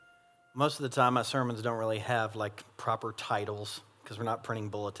Most of the time, my sermons don't really have like proper titles because we're not printing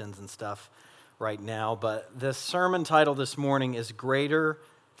bulletins and stuff right now. But this sermon title this morning is Greater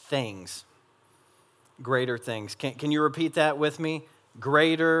Things. Greater Things. Can you repeat that with me?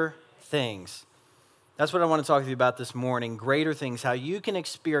 Greater Things. That's what I want to talk to you about this morning. Greater things, how you can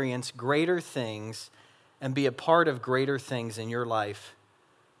experience greater things and be a part of greater things in your life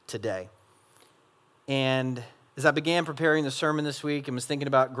today. And as I began preparing the sermon this week and was thinking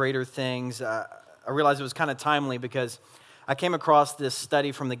about greater things, I realized it was kind of timely because I came across this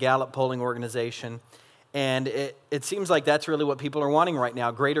study from the Gallup polling organization, and it seems like that's really what people are wanting right now,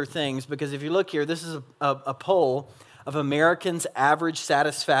 greater things, because if you look here, this is a poll of Americans' average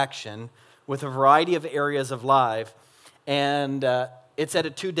satisfaction with a variety of areas of life, and it's at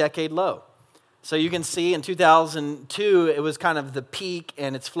a 2-decade low. So you can see in 2002, it was kind of the peak,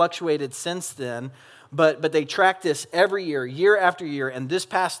 and it's fluctuated since then. But they track this every year, year after year, and this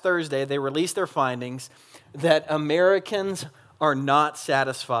past Thursday, they released their findings that Americans are not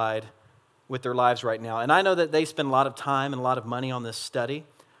satisfied with their lives right now. And I know that they spend a lot of time and a lot of money on this study,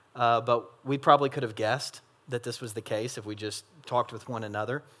 but we probably could have guessed that this was the case if we just talked with one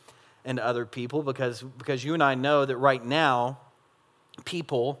another and other people, because you and I know that right now,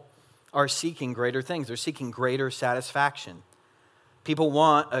 people are seeking greater things. They're seeking greater satisfaction. People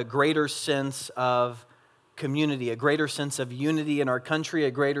want a greater sense of community, a greater sense of unity in our country,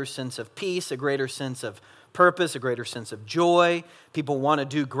 a greater sense of peace, a greater sense of purpose, a greater sense of joy. People want to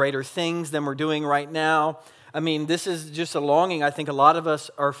do greater things than we're doing right now. I mean, this is just a longing I think a lot of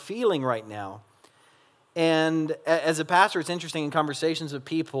us are feeling right now. And as a pastor, it's interesting in conversations with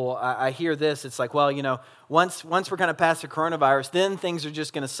people, I hear this. It's like, well, once we're kind of past the coronavirus, then things are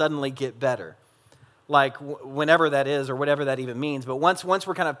just going to suddenly get better. Like whenever that is or whatever that even means. But once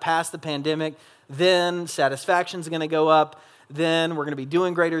we're kind of past the pandemic, then satisfaction's going to go up, then we're going to be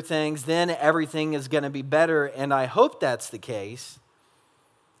doing greater things, then everything is going to be better, and I hope that's the case.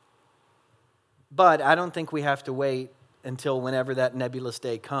 But I don't think we have to wait until whenever that nebulous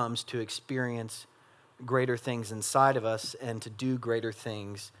day comes to experience greater things inside of us and to do greater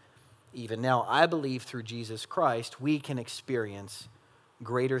things even now. I believe through Jesus Christ, we can experience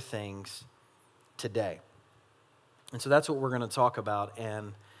greater things today. And so that's what we're going to talk about.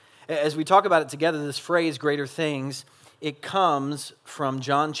 And as we talk about it together, this phrase, greater things, it comes from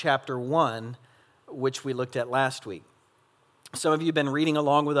John chapter 1, which we looked at last week. Some of you have been reading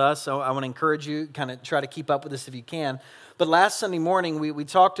along with us, so I want to encourage you, kind of try to keep up with this if you can. But last Sunday morning, we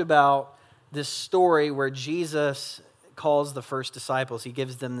talked about this story where Jesus calls the first disciples. He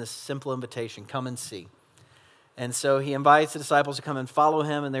gives them this simple invitation, come and see. And so he invites the disciples to come and follow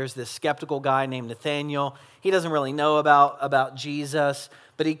him, and there's this skeptical guy named Nathaniel. He doesn't really know about Jesus,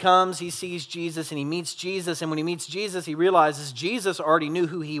 but he comes, he sees Jesus, and he meets Jesus, and when he meets Jesus, he realizes Jesus already knew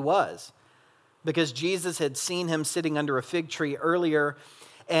who he was because Jesus had seen him sitting under a fig tree earlier,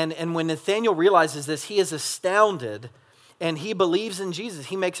 and when Nathaniel realizes this, he is astounded, and he believes in Jesus.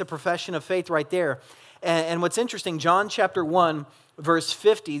 He makes a profession of faith right there. And what's interesting, John chapter 1, verse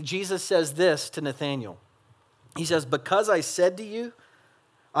 50, Jesus says this to Nathaniel. He says, because I said to you,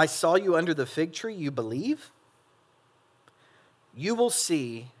 I saw you under the fig tree, you believe? You will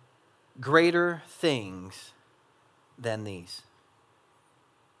see greater things than these.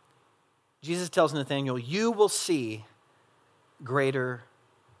 Jesus tells Nathanael, you will see greater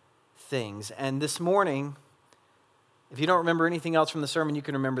things. And this morning, if you don't remember anything else from the sermon, you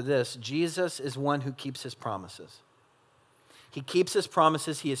can remember this. Jesus is one who keeps his promises. He keeps his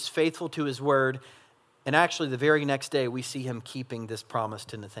promises. He is faithful to his word. And actually, the very next day, we see him keeping this promise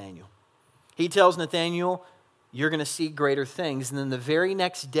to Nathanael. He tells Nathanael, you're going to see greater things. And then the very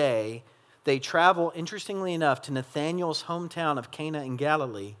next day, they travel, interestingly enough, to Nathanael's hometown of Cana in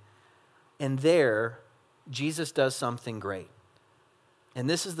Galilee. And there, Jesus does something great. And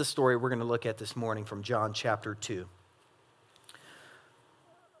this is the story we're going to look at this morning from John chapter 2.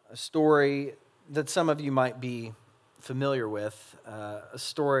 A story that some of you might be familiar with, a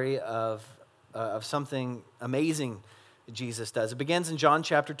story of something amazing Jesus does. It begins in John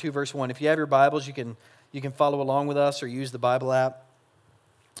chapter 2, verse 1. If you have your Bibles, you can follow along with us or use the Bible app.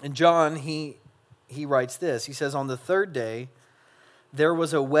 And John, he writes this. He says, on the third day, there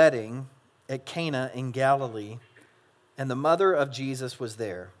was a wedding at Cana in Galilee, and the mother of Jesus was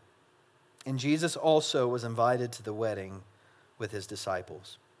there. And Jesus also was invited to the wedding with his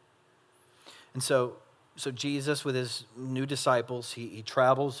disciples. And so Jesus, with his new disciples, he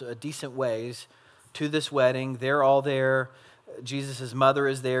travels a decent ways to this wedding. They're all there. Jesus' mother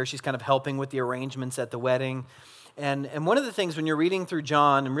is there. She's kind of helping with the arrangements at the wedding. And one of the things when you're reading through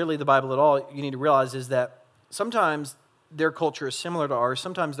John, and really the Bible at all, you need to realize is that sometimes their culture is similar to ours.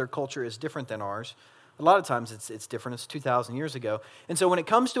 Sometimes their culture is different than ours. A lot of times it's different. It's 2,000 years ago. And so when it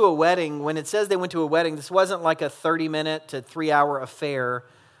comes to a wedding, when it says they went to a wedding, this wasn't like a 30-minute to 3-hour affair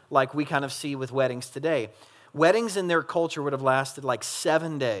like we kind of see with weddings today. Weddings in their culture would have lasted like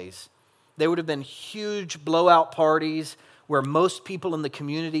 7 days. They would have been huge blowout parties where most people in the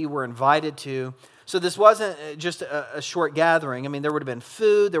community were invited to. So this wasn't just a short gathering. I mean, there would have been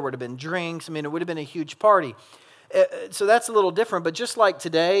food, there would have been drinks. I mean, it would have been a huge party. So that's a little different. But just like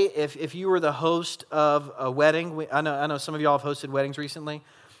today, if you were the host of a wedding, I know some of y'all have hosted weddings recently.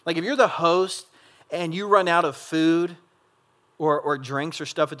 Like if you're the host and you run out of food or drinks or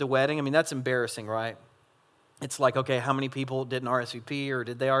stuff at the wedding, I mean, that's embarrassing, right? It's like, okay, how many people didn't RSVP or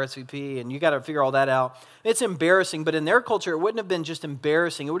did they RSVP? And you got to figure all that out. It's embarrassing, but in their culture, it wouldn't have been just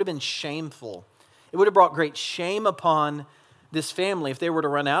embarrassing. It would have been shameful. It would have brought great shame upon this family if they were to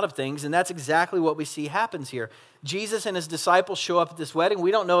run out of things, and that's exactly what we see happens here. Jesus and his disciples show up at this wedding. We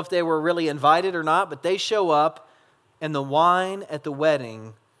don't know if they were really invited or not, but they show up, and the wine at the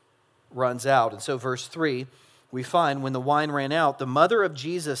wedding runs out. And so verse 3, we find when the wine ran out, the mother of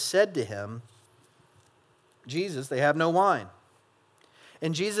Jesus said to him, Jesus, they have no wine.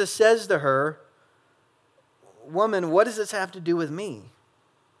 And Jesus says to her, woman, what does this have to do with me?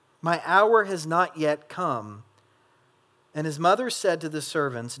 My hour has not yet come. And his mother said to the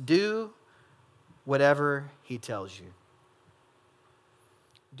servants, do whatever he tells you.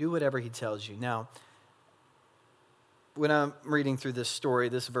 Do whatever he tells you. Now, when I'm reading through this story,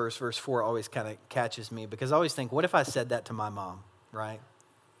 this verse 4, always kind of catches me because I always think, what if I said that to my mom, right?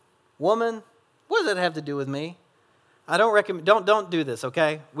 Woman, what does that have to do with me? I don't recommend, don't do this,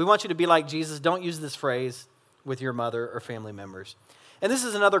 okay? We want you to be like Jesus. Don't use this phrase with your mother or family members. And this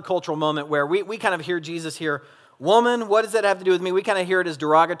is another cultural moment where we kind of hear Jesus here, woman, what does that have to do with me? We kind of hear it as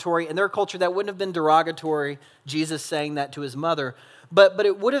derogatory. In their culture, that wouldn't have been derogatory, Jesus saying that to his mother. But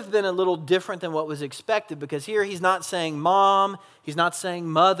it would have been a little different than what was expected because here he's not saying mom, he's not saying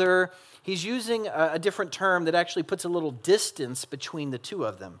mother. He's using a different term that actually puts a little distance between the two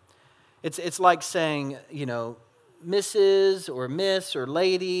of them. It's like saying, Mrs. or Miss or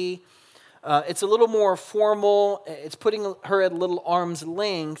lady. It's a little more formal. It's putting her at a little arm's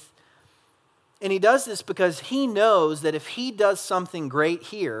length. And he does this because he knows that if he does something great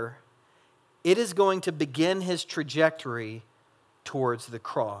here, it is going to begin his trajectory towards the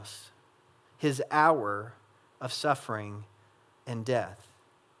cross, his hour of suffering and death.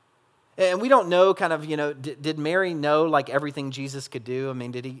 And we don't know did Mary know like everything Jesus could do? I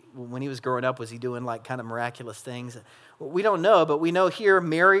mean, when he was growing up, was he doing like kind of miraculous things? We don't know, but we know here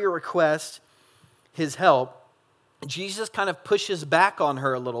Mary requests his help. Jesus kind of pushes back on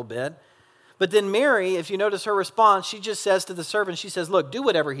her a little bit. But then Mary, if you notice her response, she just says to the servant, she says, look, do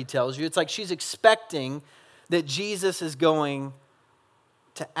whatever he tells you. It's like she's expecting that Jesus is going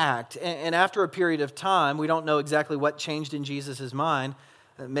to act. And after a period of time, we don't know exactly what changed in Jesus' mind.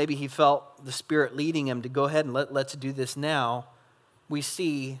 Maybe he felt the Spirit leading him to go ahead and let's do this now. We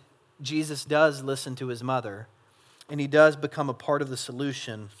see Jesus does listen to his mother, and he does become a part of the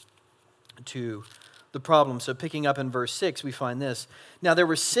solution to the problem. So picking up in verse 6, we find this. Now there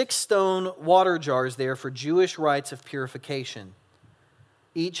were 6 stone water jars there for Jewish rites of purification,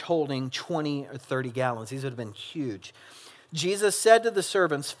 each holding 20 or 30 gallons. These would have been huge. Jesus said to the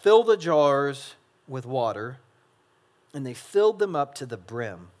servants, fill the jars with water. And they filled them up to the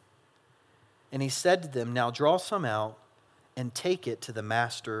brim. And he said to them, now draw some out and take it to the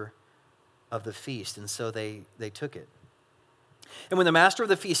master of the feast. And so they took it. And when the master of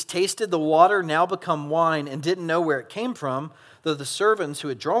the feast tasted the water now become wine and didn't know where it came from, though the servants who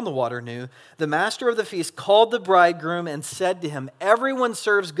had drawn the water knew, the master of the feast called the bridegroom and said to him, everyone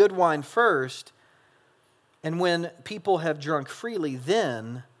serves good wine first, and when people have drunk freely,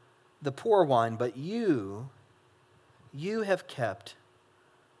 then the poor wine, but you have kept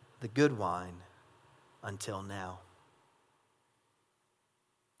the good wine until now.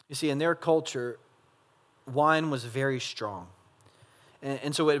 You see, in their culture, wine was very strong.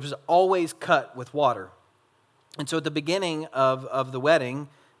 And so it was always cut with water. And so at the beginning of the wedding,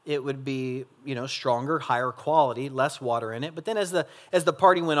 it would be, stronger, higher quality, less water in it. But then as the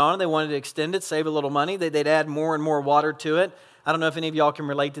party went on, they wanted to extend it, save a little money. They'd add more and more water to it. I don't know if any of y'all can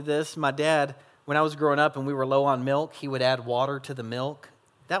relate to this. My dad, when I was growing up and we were low on milk, he would add water to the milk.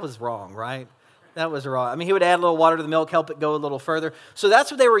 That was wrong, right? That was wrong. I mean, he would add a little water to the milk, help it go a little further. So that's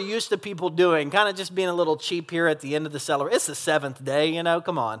what they were used to people doing, kind of just being a little cheap here at the end of the celebration. It's the 7th day,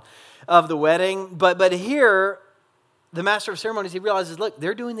 come on, of the wedding. But here, the master of ceremonies, he realizes, look,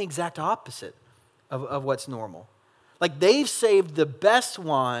 they're doing the exact opposite of what's normal. Like they've saved the best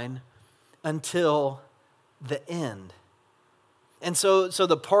wine until the end. And so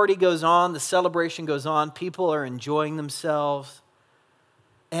the party goes on, the celebration goes on, people are enjoying themselves.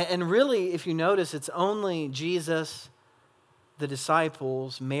 And really, if you notice, it's only Jesus, the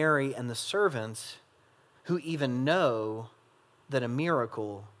disciples, Mary, and the servants who even know that a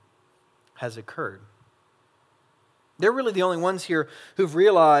miracle has occurred. They're really the only ones here who've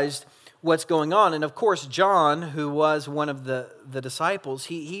realized what's going on. And of course, John, who was one of the disciples,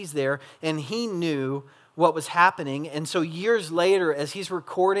 he's there, and he knew what was happening. And so years later, as he's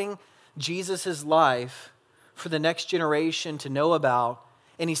recording Jesus' life for the next generation to know about,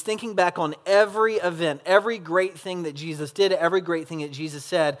 and he's thinking back on every event, every great thing that Jesus did, every great thing that Jesus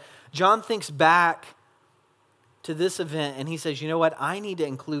said, John thinks back to this event and he says, you know what? I need to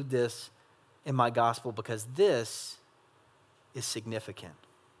include this in my gospel because this is significant.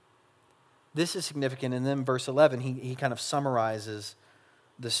 This is significant. And then verse 11, he kind of summarizes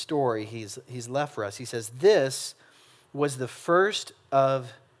the story he's left for us. He says, this was the first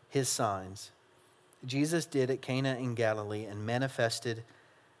of his signs Jesus did at Cana in Galilee and manifested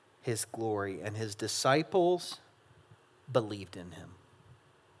his glory, and his disciples believed in him.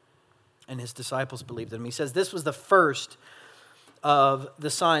 And his disciples believed in him. He says this was the first of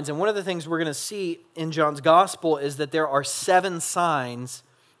the signs. And one of the things we're going to see in John's gospel is that there are 7 signs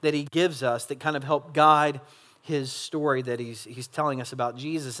that he gives us that kind of help guide his story that he's telling us about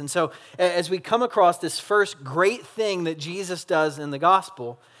Jesus. And so as we come across this first great thing that Jesus does in the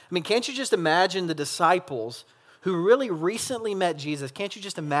gospel, I mean, can't you just imagine the disciples who really recently met Jesus? Can't you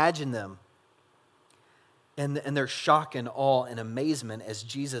just imagine them and their shock and awe and amazement as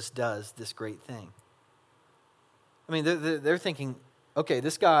Jesus does this great thing? I mean, they're thinking, okay,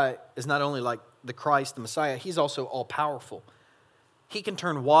 this guy is not only like the Christ, the Messiah, he's also all-powerful. He can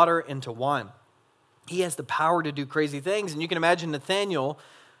turn water into wine. He has the power to do crazy things. And you can imagine Nathanael,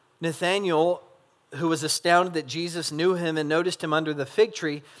 who was astounded that Jesus knew him and noticed him under the fig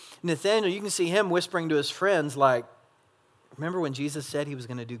tree. Nathanael, you can see him whispering to his friends like, remember when Jesus said he was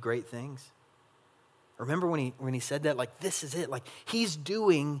going to do great things? Remember when he said that? Like, this is it. Like, he's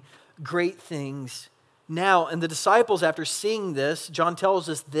doing great things now. And the disciples, after seeing this, John tells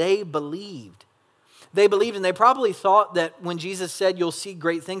us they believed. They believed, and they probably thought that when Jesus said, you'll see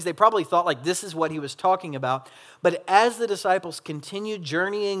great things, they probably thought like this is what he was talking about. But as the disciples continued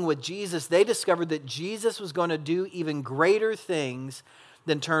journeying with Jesus, they discovered that Jesus was going to do even greater things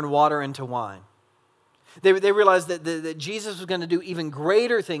than turn water into wine. They realized that Jesus was going to do even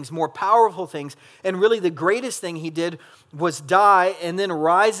greater things, more powerful things. And really the greatest thing he did was die and then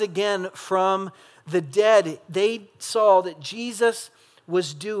rise again from the dead. They saw that Jesus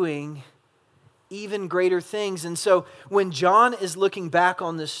was doing even greater things. And so when John is looking back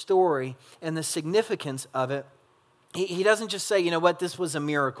on this story and the significance of it, he doesn't just say, you know what, this was a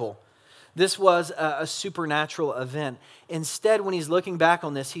miracle. This was a supernatural event. Instead, when he's looking back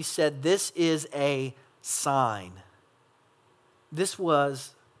on this, he said, this is a sign. This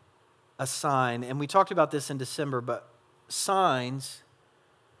was a sign. And we talked about this in December, but signs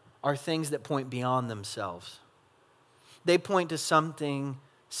are things that point beyond themselves. They point to something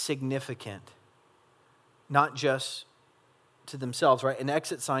significant, not just to themselves, right? An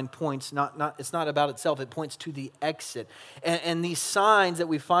exit sign points, it's not about itself, it points to the exit. And these signs that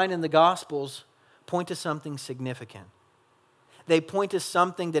we find in the Gospels point to something significant. They point to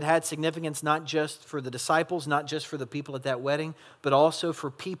something that had significance not just for the disciples, not just for the people at that wedding, but also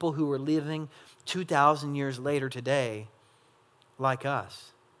for people who were living 2,000 years later today, like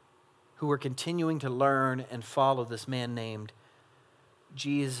us, who are continuing to learn and follow this man named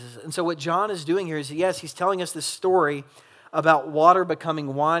Jesus. And so what John is doing here is, yes, he's telling us this story about water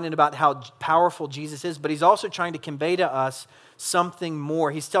becoming wine and about how powerful Jesus is, but he's also trying to convey to us something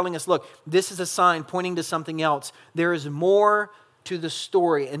more. He's telling us, look, this is a sign pointing to something else. There is more to the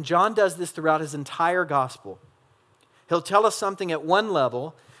story. And John does this throughout his entire gospel. He'll tell us something at one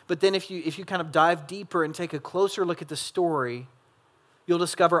level, but then if you kind of dive deeper and take a closer look at the story, you'll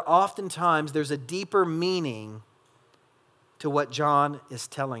discover oftentimes there's a deeper meaning to what John is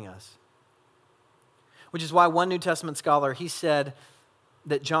telling us. Which is why one New Testament scholar, he said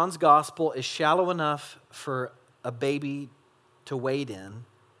that John's gospel is shallow enough for a baby to wade in,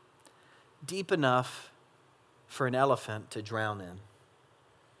 deep enough for an elephant to drown in.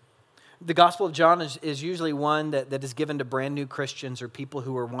 The Gospel of John is usually one that is given to brand new Christians or people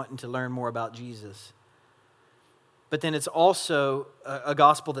who are wanting to learn more about Jesus. But then it's also a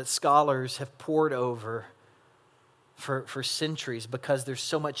gospel that scholars have pored over for centuries because there's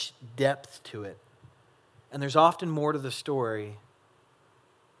so much depth to it. And there's often more to the story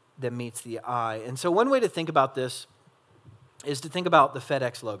than meets the eye. And so one way to think about this is to think about the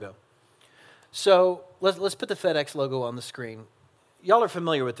FedEx logo. So let's put the FedEx logo on the screen. Y'all are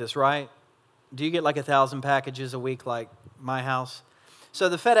familiar with this, right? Do you get like 1,000 packages a week like my house? So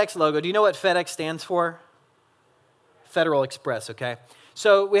the FedEx logo, do you know what FedEx stands for? Federal Express, okay?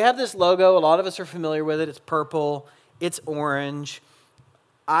 So we have this logo. A lot of us are familiar with it. It's purple. It's orange.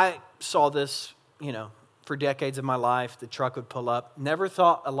 I saw this, for decades of my life. The truck would pull up. Never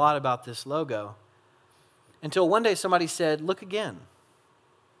thought a lot about this logo until one day somebody said, look again.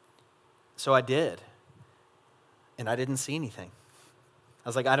 So I did. And I didn't see anything. I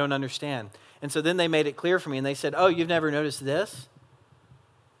was like, I don't understand. And so then they made it clear for me, and they said, oh, you've never noticed this?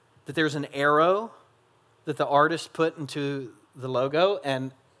 That there's an arrow that the artist put into the logo,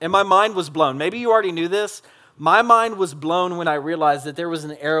 and my mind was blown. Maybe you already knew this. My mind was blown when I realized that there was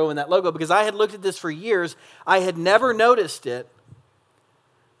an arrow in that logo, because I had looked at this for years. I had never noticed it.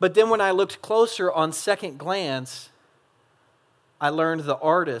 But then when I looked closer on second glance, I learned the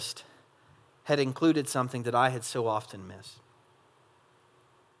artist had included something that I had so often missed.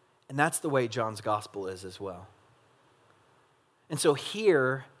 And that's the way John's gospel is as well. And so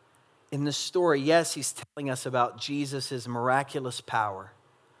here in this story, yes, he's telling us about Jesus' miraculous power,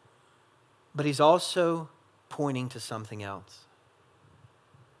 but he's also pointing to something else.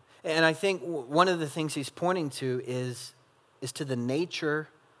 And I think one of the things he's pointing to is to the nature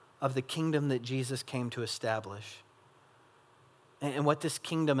of the kingdom that Jesus came to establish. And what this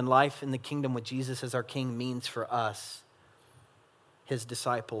kingdom and life in the kingdom with Jesus as our king means for us, his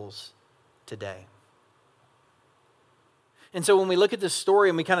disciples today. And so when we look at this story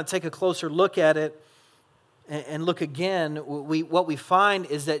and we kind of take a closer look at it and look again, what we find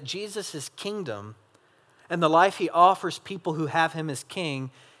is that Jesus' kingdom and the life he offers people who have him as king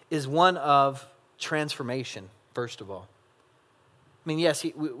is one of transformation, first of all. I mean, yes,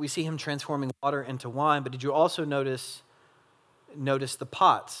 we see him transforming water into wine, but did you also notice the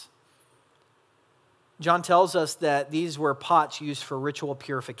pots? John tells us that these were pots used for ritual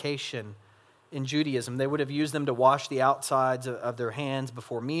purification in Judaism. They would have used them to wash the outsides of their hands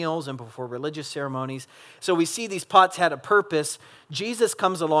before meals and before religious ceremonies. So we see these pots had a purpose. Jesus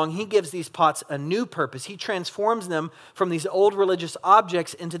comes along. He gives these pots a new purpose. He transforms them from these old religious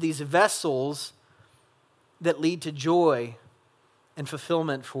objects into these vessels that lead to joy and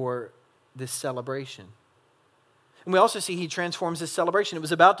fulfillment for this celebration. And we also see he transforms this celebration. It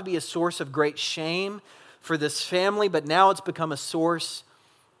was about to be a source of great shame for this family, but now it's become a source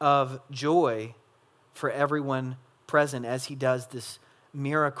of joy for everyone present as he does this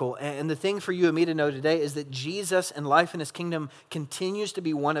miracle. And the thing for you and me to know today is that Jesus and life in his kingdom continues to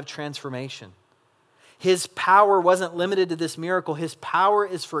be one of transformation. His power wasn't limited to this miracle. His power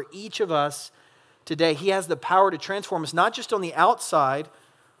is for each of us today. He has the power to transform us, not just on the outside,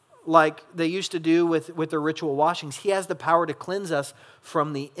 like they used to do with their ritual washings. He has the power to cleanse us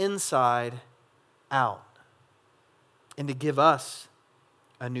from the inside out and to give us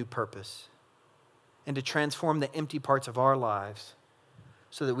a new purpose and to transform the empty parts of our lives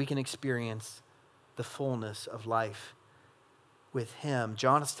so that we can experience the fullness of life with him.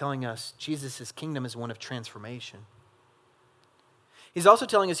 John is telling us Jesus' kingdom is one of transformation. He's also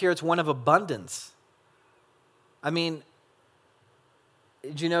telling us here it's one of abundance. I mean,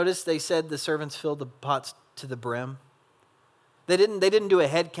 did you notice they said the servants filled the pots to the brim? They didn't do a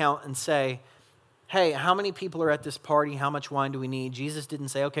head count and say, hey, how many people are at this party? How much wine do we need? Jesus didn't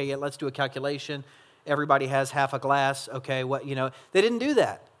say, okay, yeah, let's do a calculation. Everybody has half a glass. Okay, They didn't do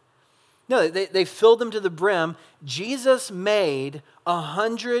that. No, they filled them to the brim. Jesus made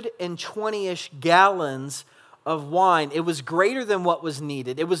 120-ish gallons of wine. It was greater than what was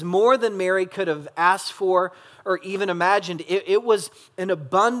needed. It was more than Mary could have asked for or even imagined. It was an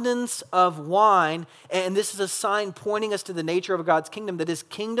abundance of wine, and this is a sign pointing us to the nature of God's kingdom, that his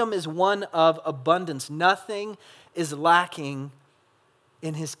kingdom is one of abundance. Nothing is lacking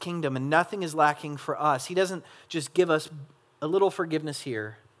in his kingdom, and nothing is lacking for us. He doesn't just give us a little forgiveness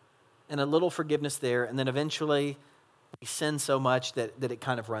here and a little forgiveness there, and then eventually we sin so much that it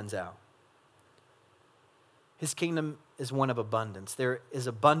kind of runs out. His kingdom is one of abundance. There is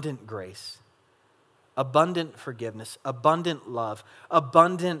abundant grace, abundant forgiveness, abundant love,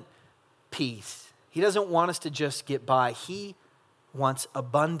 abundant peace. He doesn't want us to just get by. He wants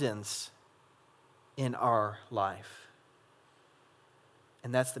abundance in our life.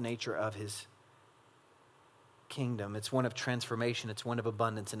 And that's the nature of his kingdom. It's one of transformation, it's one of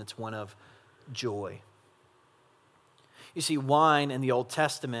abundance, and it's one of joy. You see, wine in the Old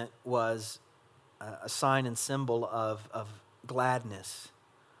Testament was a sign and symbol of gladness,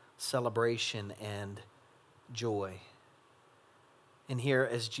 celebration, and joy. And here,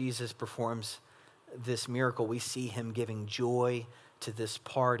 as Jesus performs this miracle, we see him giving joy to this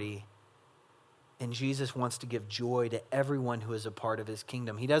party And Jesus wants to give joy to everyone who is a part of his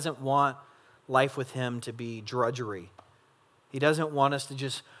kingdom. He doesn't want life with him to be drudgery. He doesn't want us to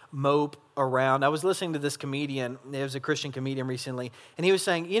just mope around. I was listening to this comedian. There was a Christian comedian recently, and he was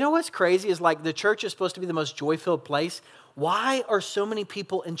saying, you know what's crazy is like the church is supposed to be the most joy-filled place. Why are so many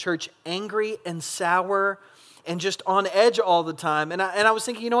people in church angry and sour and just on edge all the time? And I was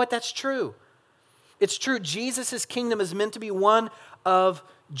thinking, you know what? That's true. It's true. Jesus' kingdom is meant to be one of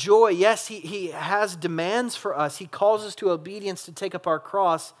joy. Yes, he has demands for us. He calls us to obedience to take up our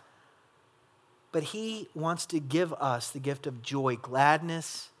cross. But he wants to give us the gift of joy,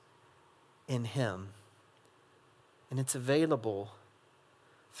 gladness in him. And it's available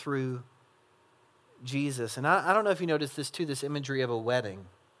through Jesus. And I don't know if you noticed this too, this imagery of a wedding.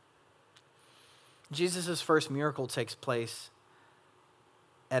 Jesus' first miracle takes place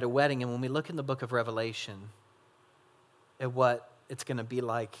at a wedding. And when we look in the book of Revelation at what it's going to be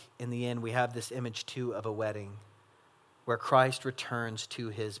like in the end, we have this image too of a wedding where Christ returns to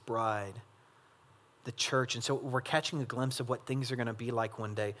his bride, the church. And so we're catching a glimpse of what things are going to be like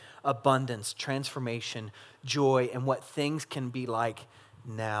one day. Abundance, transformation, joy, and what things can be like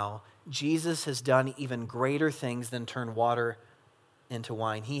now. Jesus has done even greater things than turn water into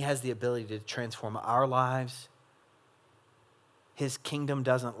wine. He has the ability to transform our lives. His kingdom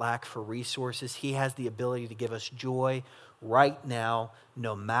doesn't lack for resources. He has the ability to give us joy right now,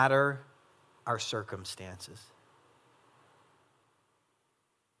 no matter our circumstances.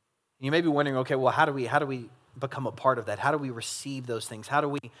 You may be wondering, okay, well, how do we become a part of that? How do we receive those things? How do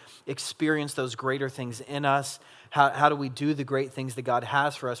we experience those greater things in us? How do we do the great things that God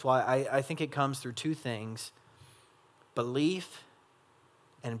has for us? Well, I think it comes through two things: belief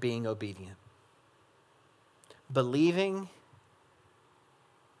and being obedient. Believing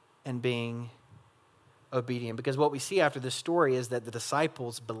and being obedient. Because what we see after this story is that the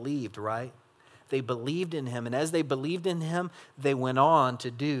disciples believed, right? They believed in him. And as they believed in him, they went on to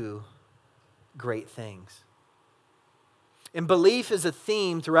do great things. And belief is a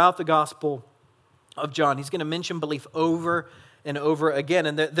theme throughout the Gospel of John. He's going to mention belief over and over again.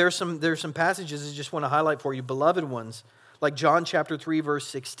 And there's some passages I just want to highlight for you, beloved ones, like John chapter 3, verse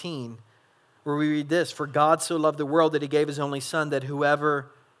 16, where we read this: "For God so loved the world that he gave his only Son, that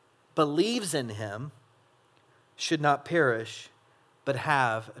whoever believes in him should not perish, but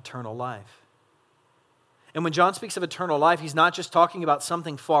have eternal life." And when John speaks of eternal life, he's not just talking about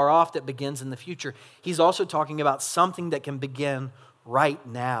something far off that begins in the future. He's also talking about something that can begin right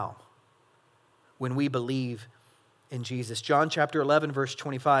now when we believe in Jesus. John chapter 11, verse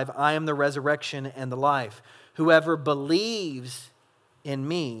 25, "I am the resurrection and the life. Whoever believes in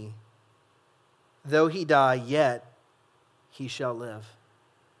me, though he die, yet he shall live."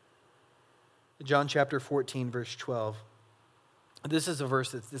 John chapter 14, verse 12. This is a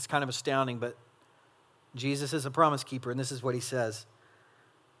verse that's kind of astounding, but Jesus is a promise keeper, and this is what he says.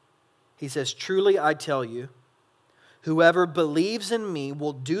 He says, "Truly I tell you, whoever believes in me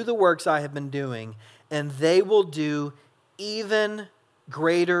will do the works I have been doing, and they will do even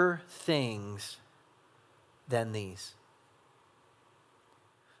greater things than these."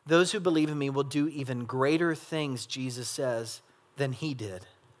 Those who believe in me will do even greater things, Jesus says, than he did.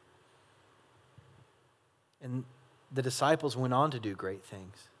 And the disciples went on to do great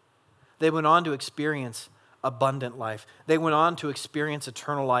things. They went on to experience abundant life. They went on to experience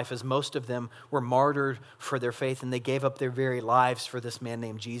eternal life, as most of them were martyred for their faith, and they gave up their very lives for this man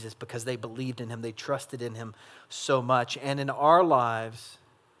named Jesus because they believed in him. They trusted in him so much. And in our lives,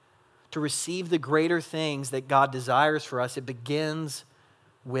 to receive the greater things that God desires for us, it begins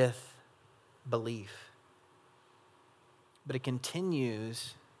with belief. But it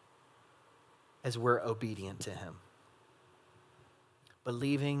continues as we're obedient to him.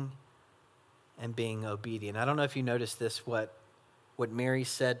 Believing and being obedient. I don't know if you noticed this, what Mary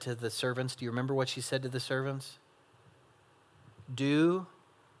said to the servants. Do you remember what she said to the servants? Do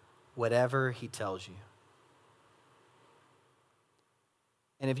whatever he tells you.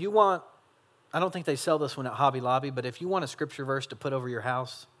 And if you want, I don't think they sell this one at Hobby Lobby, but if you want a scripture verse to put over your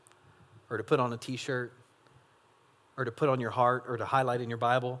house, or to put on a t-shirt, or to put on your heart, or to highlight in your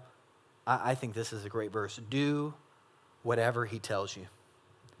Bible, I think this is a great verse. Do whatever he tells you.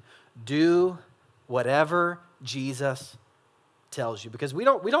 Do whatever Jesus tells you. Because we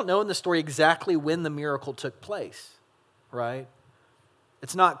don't know in the story exactly when the miracle took place, right?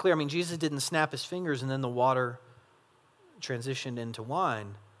 It's not clear. I mean, Jesus didn't snap his fingers and then the water transitioned into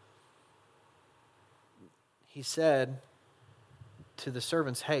wine. He said to the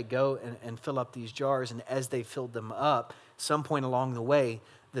servants, hey, go and fill up these jars. And as they filled them up, some point along the way,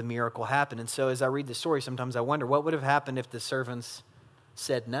 the miracle happened. And so as I read the story, sometimes I wonder what would have happened if the servants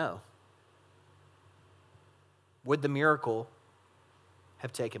said no. would the miracle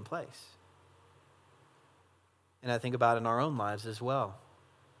have taken place? And I think about in our own lives as well.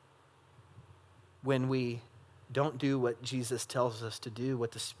 When we don't do what Jesus tells us to do,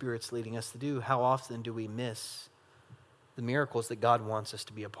 what the Spirit's leading us to do, how often do we miss the miracles that God wants us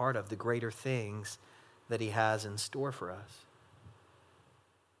to be a part of, the greater things that He has in store for us?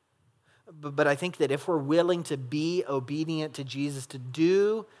 But I think that if we're willing to be obedient to Jesus, to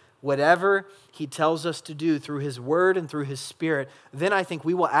do whatever He tells us to do through His Word and through His Spirit, then I think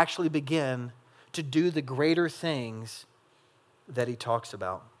we will actually begin to do the greater things that He talks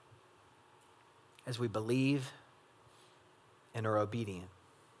about as we believe and are obedient.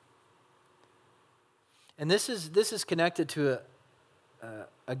 And this is connected to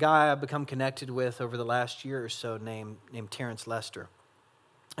a guy I've become connected with over the last year or so named Terrence Lester.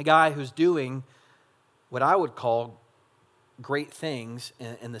 A guy who's doing what I would call great things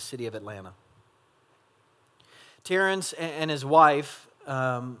in the city of Atlanta. Terrence and his wife,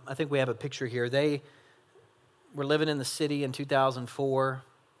 I think we have a picture here. They were living in the city in 2004,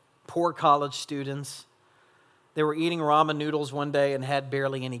 poor college students. They were eating ramen noodles one day and had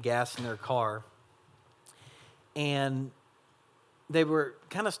barely any gas in their car. And they were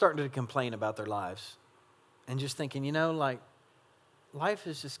kind of starting to complain about their lives and just thinking, life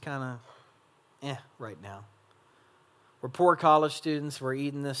is just kind of right now. We're poor college students. We're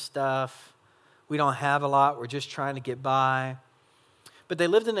eating this stuff. We don't have a lot. We're just trying to get by. But they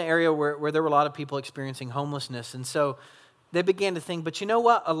lived in an area where there were a lot of people experiencing homelessness. And so they began to think, but you know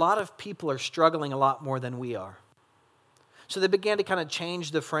what? A lot of people are struggling a lot more than we are. So they began to kind of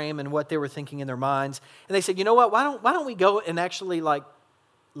change the frame and what they were thinking in their minds. And they said, you know what? Why don't we go and actually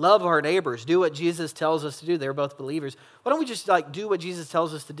love our neighbors, do what Jesus tells us to do? They were both believers. Why don't we just do what Jesus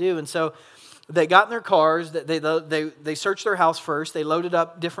tells us to do? And so they got in their cars. They searched their house first. They loaded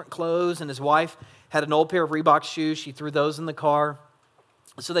up different clothes, and his wife had an old pair of Reebok shoes. She threw those in the car.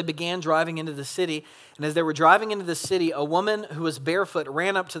 So they began driving into the city. And as they were driving into the city, a woman who was barefoot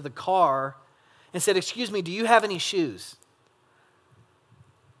ran up to the car and said, "Excuse me, do you have any shoes?"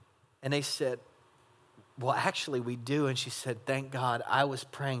 And they said, "Well, actually, we do." And she said, "Thank God, I was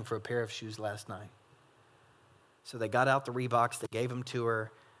praying for a pair of shoes last night." So they got out the Reeboks, they gave them to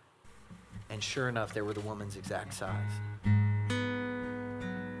her, and sure enough, they were the woman's exact size.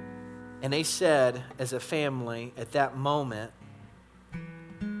 And they said, as a family, at that moment,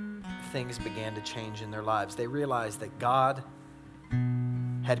 things began to change in their lives. They realized that God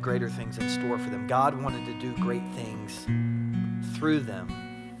had greater things in store for them. God wanted to do great things through them.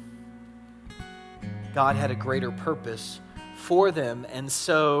 God had a greater purpose for them. And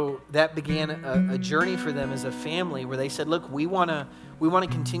so that began a journey for them as a family where they said, look, we want to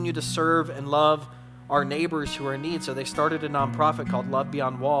continue to serve and love our neighbors who are in need. So they started a nonprofit called Love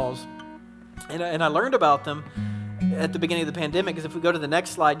Beyond Walls. And I learned about them at the beginning of the pandemic, because if we go to the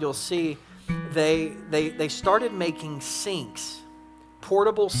next slide, you'll see they started making sinks,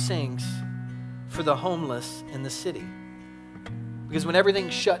 portable sinks for the homeless in the city. Because when everything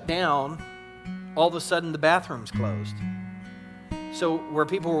shut down, all of a sudden the bathrooms closed. So where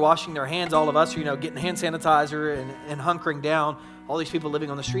people were washing their hands, all of us are, getting hand sanitizer and hunkering down, all these people living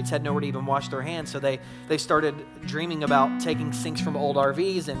on the streets had nowhere to even wash their hands. So they started dreaming about taking sinks from old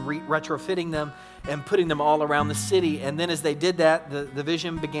RVs and retrofitting them and putting them all around the city. And then as they did that, the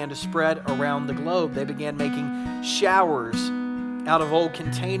vision began to spread around the globe. They began making showers out of old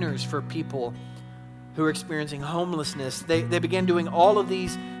containers for people who were experiencing homelessness. They began doing all of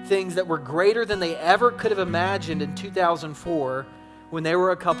these things that were greater than they ever could have imagined in 2004 when they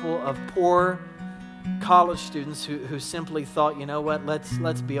were a couple of poor college students who simply thought, you know what,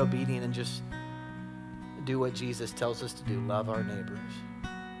 let's be obedient and just do what Jesus tells us to do, love our neighbors.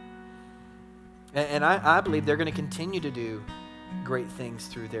 And I believe they're going to continue to do great things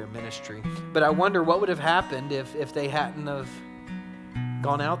through their ministry. But I wonder what would have happened if they hadn't have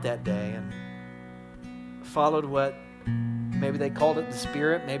gone out that day and followed what maybe they called it the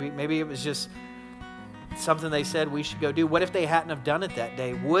Spirit. Maybe it was just something they said we should go do. What if they hadn't have done it that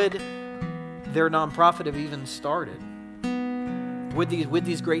day? Would their nonprofit have even started? Would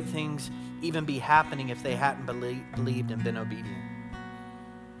these great things even be happening if they hadn't believed and been obedient?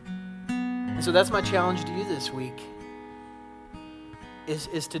 And so that's my challenge to you this week,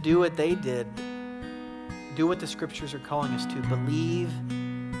 is to do what they did. Do what the Scriptures are calling us to. Believe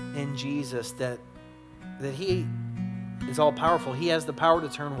in Jesus, that He is all powerful. He has the power to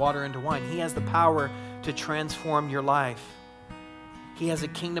turn water into wine. He has the power to transform your life. He has a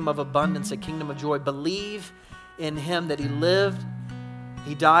kingdom of abundance, a kingdom of joy. Believe in Him, that He lived,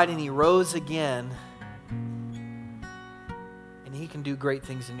 He died, and He rose again. And He can do great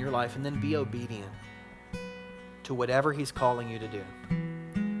things in your life. And then be obedient. to whatever He's calling you to do.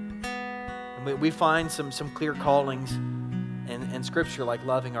 And we find some clear callings in Scripture, like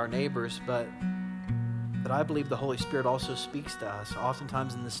loving our neighbors, but I believe the Holy Spirit also speaks to us,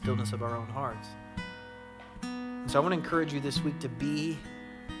 oftentimes in the stillness of our own hearts. So I want to encourage you this week to be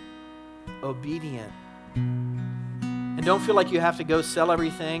obedient. And don't feel like you have to go sell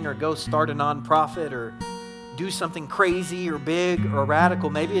everything or go start a nonprofit or do something crazy or big or radical.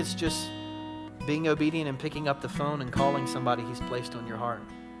 Maybe it's just being obedient and picking up the phone and calling somebody He's placed on your heart.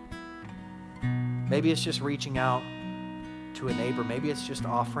 Maybe it's just reaching out to a neighbor. Maybe it's just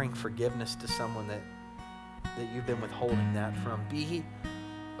offering forgiveness to someone that you've been withholding that from. Be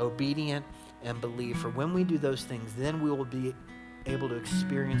obedient and believe. For when we do those things, then we will be able to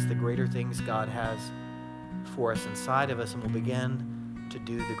experience the greater things God has for us inside of us, and we'll begin to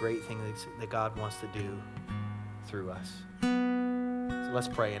do the great things that God wants to do through us. So let's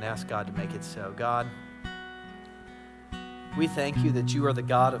pray and ask God to make it so. God, we thank you that you are the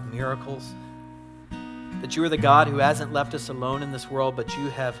God of miracles, that you are the God who hasn't left us alone in this world, but you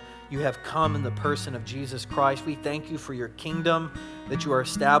have come in the person of Jesus Christ. We thank you for your kingdom that you are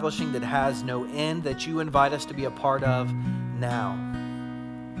establishing that has no end, that you invite us to be a part of now.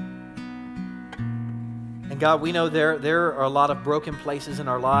 And God, we know there are a lot of broken places in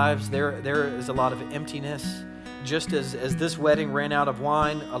our lives. There is a lot of emptiness. Just as this wedding ran out of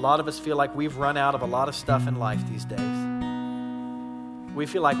wine, a lot of us feel like we've run out of a lot of stuff in life these days. We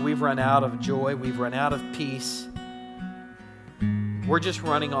feel like we've run out of joy. We've run out of peace. We're just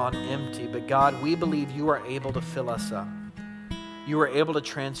running on empty. But God, we believe you are able to fill us up. You are able to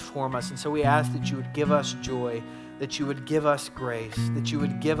transform us. And so we ask that you would give us joy, that you would give us grace, that you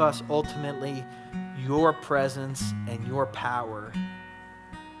would give us ultimately your presence and your power.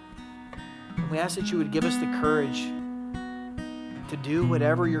 And we ask that you would give us the courage to do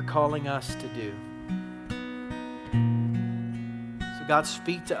whatever you're calling us to do. So God,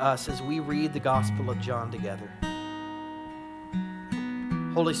 speak to us as we read the Gospel of John together.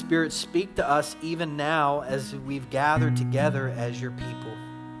 Holy Spirit, speak to us even now as we've gathered together as your people.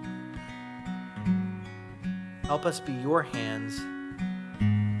 Help us be your hands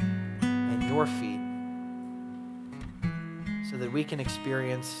and your feet so that we can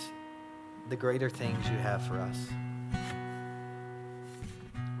experience the greater things you have for us.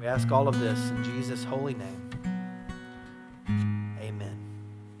 We ask all of this in Jesus' holy name. Amen.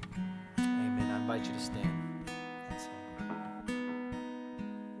 Amen. I invite you to stand.